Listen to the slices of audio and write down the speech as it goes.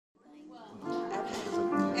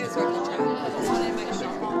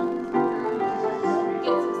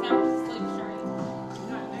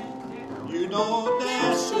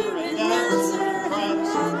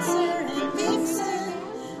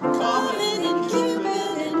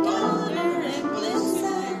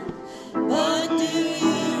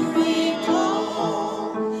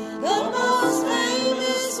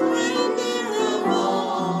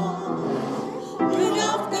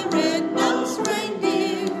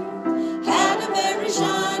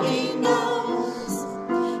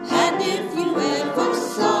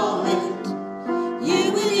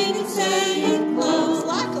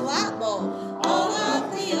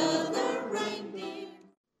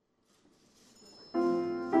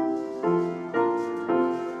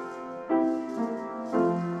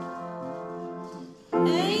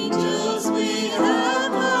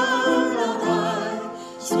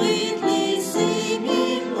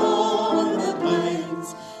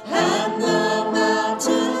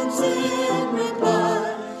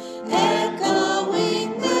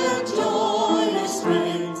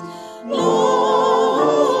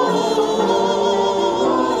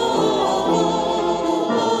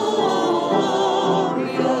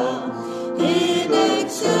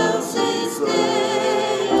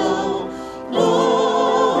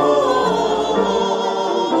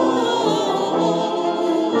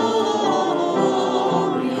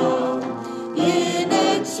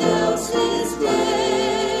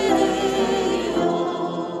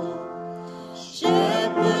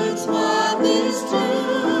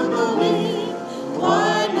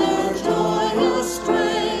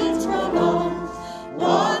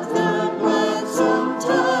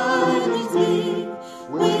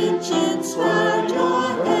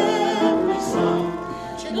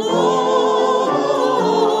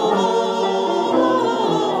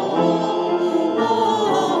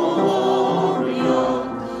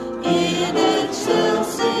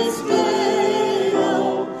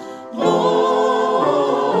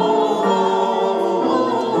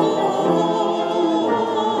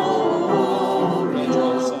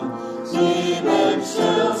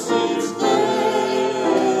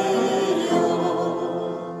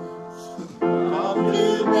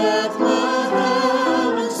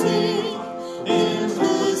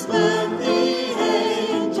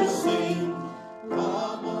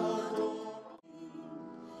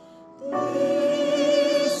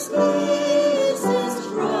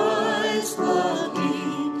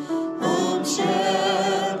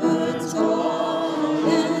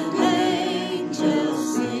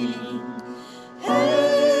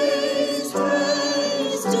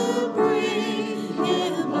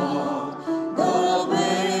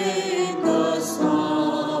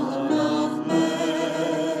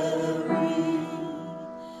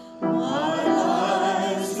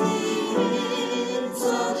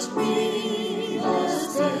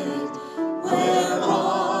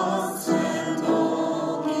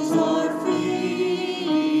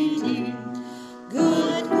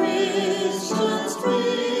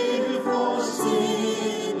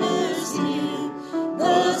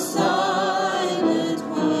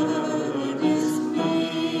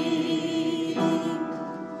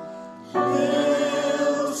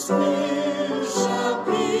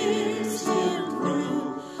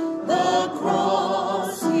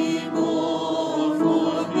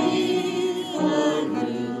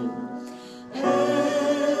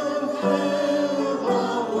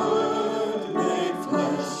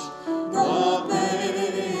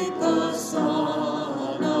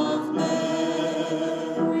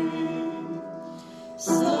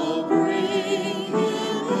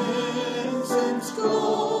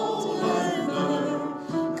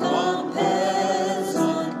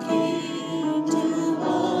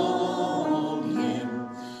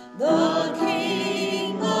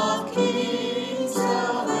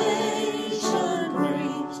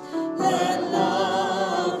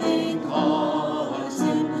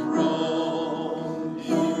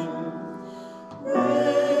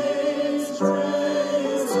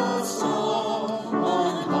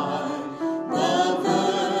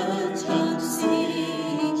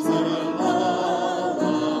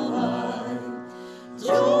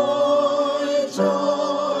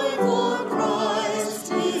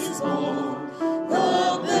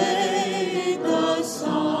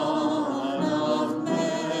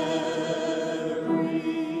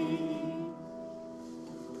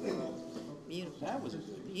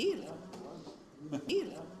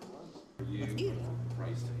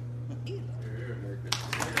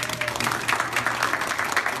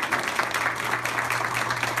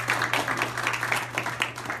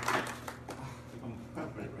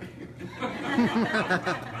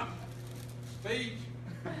Speech.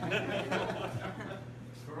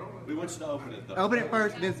 We want you to open it, though. Open it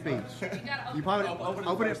first, then speech. You probably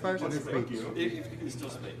open it first, and then speech. If you can still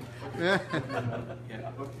speak. Yeah.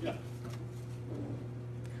 Yeah.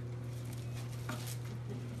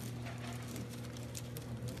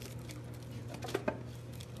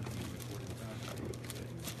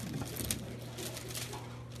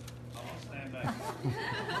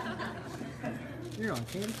 You're on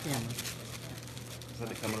camera. Is that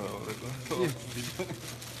the camera already?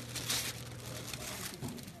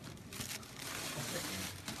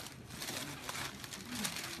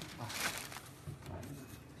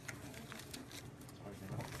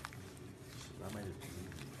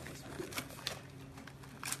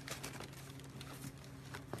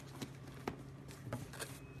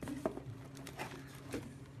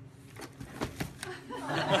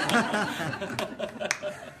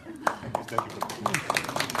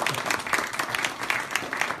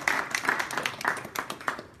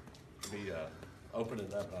 Yeah. Open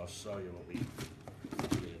it up and I'll show you what we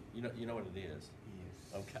did. You know what it is?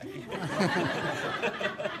 Yes. Okay.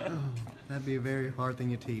 Oh, that'd be a very hard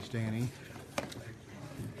thing to teach, Danny.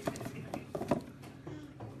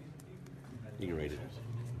 You can read it.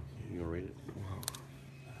 You can read it.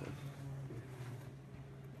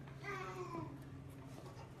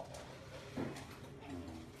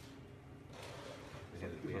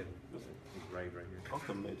 We had it engraved right here.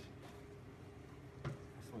 Awesome, mate.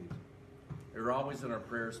 You're always in our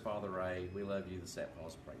prayers, Father Ray. We love you, the St.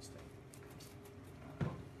 Paul's Praise Team.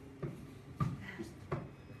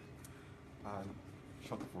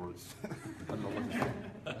 Short words.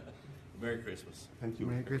 Merry Christmas. Thank you.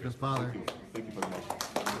 Merry Christmas, Father. Thank you very much.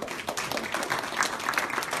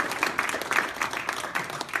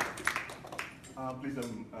 Please,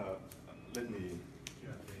 let me,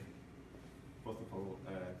 first of all,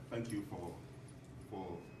 thank you for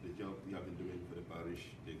the job you have been doing for the parish,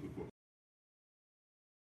 the